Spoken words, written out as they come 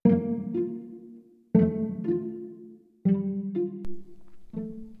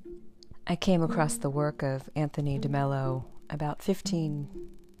I came across the work of Anthony DeMello about 15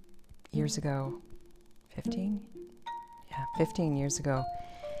 years ago. 15? Yeah, 15 years ago.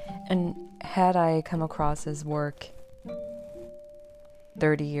 And had I come across his work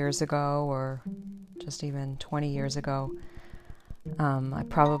 30 years ago or just even 20 years ago, I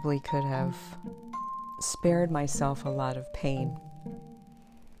probably could have spared myself a lot of pain.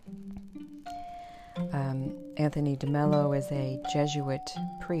 Anthony DeMello is a Jesuit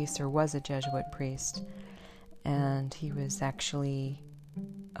priest, or was a Jesuit priest, and he was actually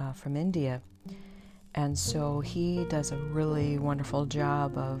from India. And so he does a really wonderful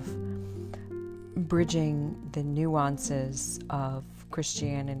job of bridging the nuances of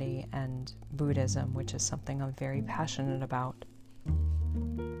Christianity and Buddhism, which is something I'm very passionate about.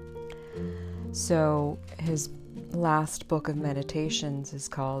 So his last book of meditations is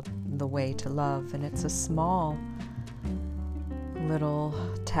called The Way to Love, and it's a small little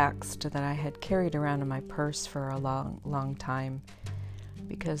text that I had carried around in my purse for a long time,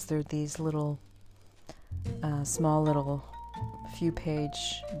 because they're these little small little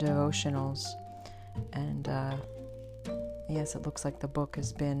few-page devotionals, and yes, it looks like the book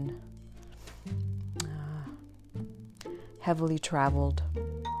has been heavily traveled,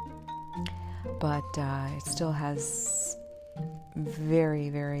 but it still has very,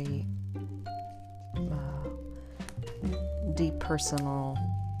 very deep personal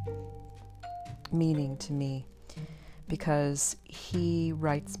meaning to me, because he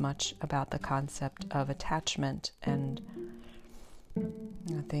writes much about the concept of attachment, and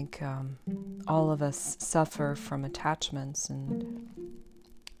I think all of us suffer from attachments, and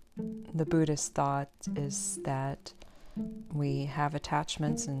the Buddhist thought is that we have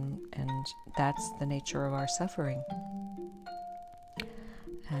attachments, and that's the nature of our suffering.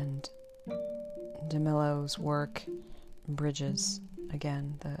 And DeMello's work bridges,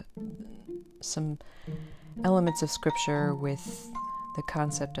 again, some elements of scripture with the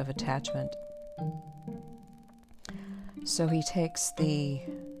concept of attachment. So he takes the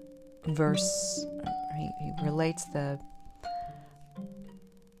verse, he relates the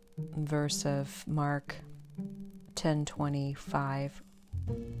verse of Mark 10:25.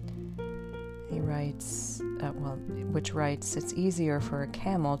 He writes, which writes, "It's easier for a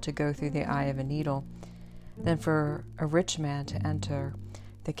camel to go through the eye of a needle than for a rich man to enter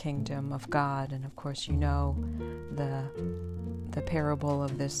the kingdom of God." And of course, you know the parable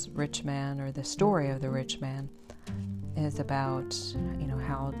of this rich man, or the story of the rich man, is about,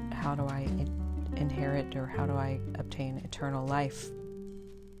 how do I inherit, or how do I obtain eternal life?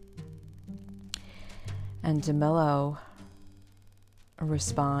 And DeMello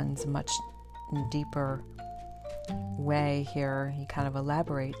responds much deeper way here. He kind of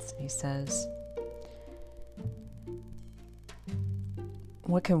elaborates. He says,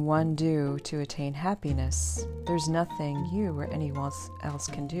 "What can one do to attain happiness? There's nothing you or anyone else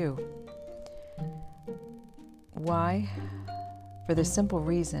can do. Why? For the simple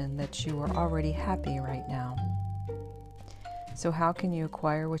reason that you are already happy right now. So how can you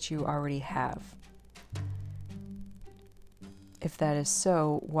acquire what you already have? If that is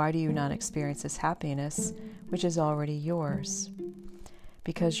so, why do you not experience this happiness which is already yours?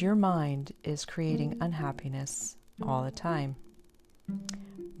 Because your mind is creating unhappiness all the time.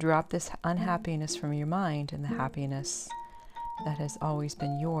 Drop this unhappiness from your mind, and the happiness that has always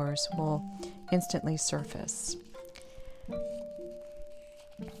been yours will instantly surface."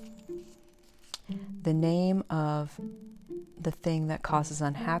 The name of the thing that causes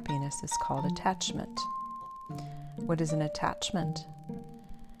unhappiness is called attachment. What is an attachment?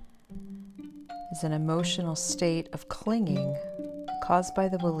 It's an emotional state of clinging caused by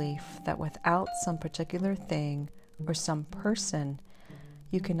the belief that without some particular thing or some person,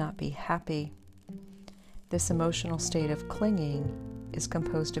 you cannot be happy. This emotional state of clinging is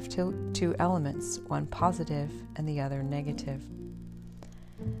composed of two elements, one positive and the other negative.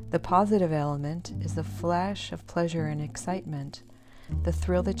 The positive element is the flash of pleasure and excitement, the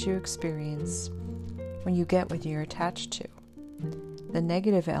thrill that you experience when you get what you're attached to. The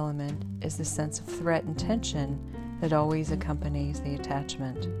negative element is the sense of threat and tension that always accompanies the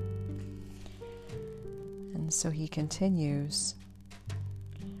attachment. And so he continues,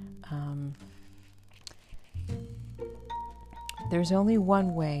 there's only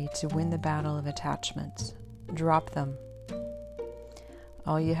one way to win the battle of attachment. Drop them.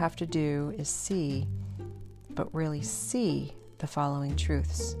 All you have to do is see, but really see, the following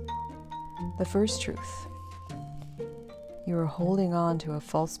truths. The first truth: you are holding on to a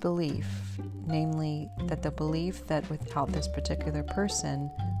false belief, namely that the belief that without this particular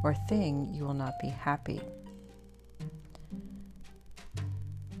person or thing you will not be happy.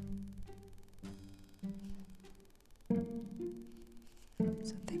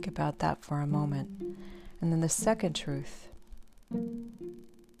 about that for a moment. And then the second truth: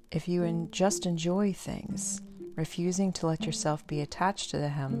 if you just enjoy things, refusing to let yourself be attached to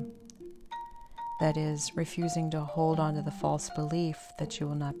them, that is, refusing to hold on to the false belief that you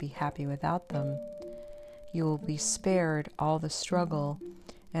will not be happy without them, you will be spared all the struggle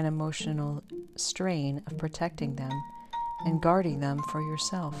and emotional strain of protecting them and guarding them for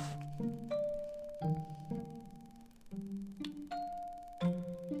yourself.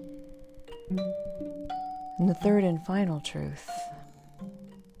 And the third and final truth: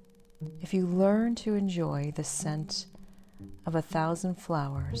 if you learn to enjoy the scent of 1,000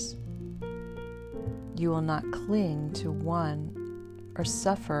 flowers, you will not cling to one or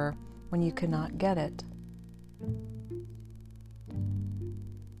suffer when you cannot get it.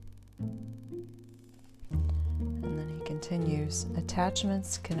 And then he continues,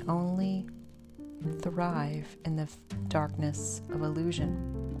 attachments can only thrive in the darkness of illusion.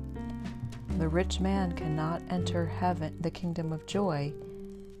 The rich man cannot enter heaven, the kingdom of joy,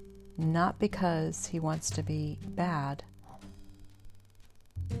 not because he wants to be bad,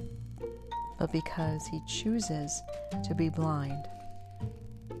 but because he chooses to be blind.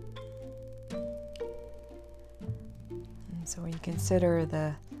 And so when you consider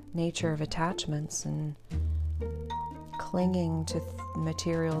the nature of attachments and clinging to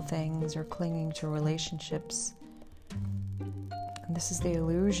material things or clinging to relationships, and this is the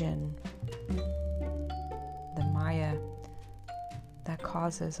illusion, the Maya, that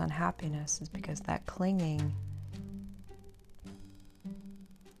causes unhappiness, is because that clinging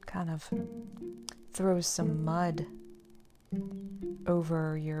kind of throws some mud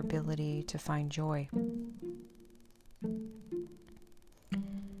over your ability to find joy.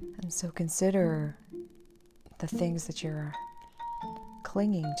 And so consider the things that you're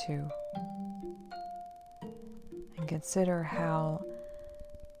clinging to, and consider how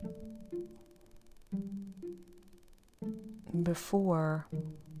before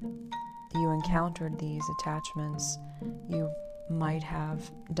you encountered these attachments, you might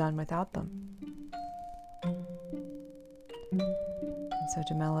have done without them. And so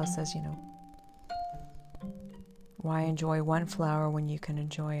Jamila says, why enjoy one flower when you can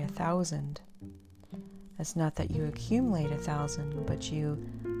enjoy 1,000? It's not that you accumulate 1,000, but you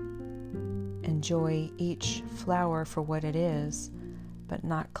enjoy each flower for what it is, but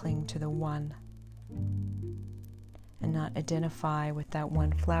not cling to the one, and not identify with that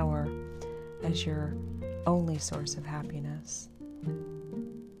one flower as your only source of happiness.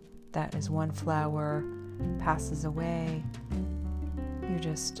 That as one flower passes away, you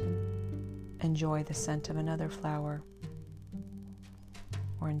just enjoy the scent of another flower,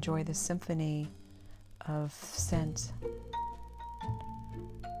 or enjoy the symphony of scent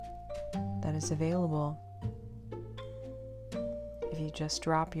that is available if you just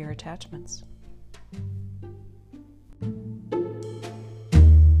drop your attachments.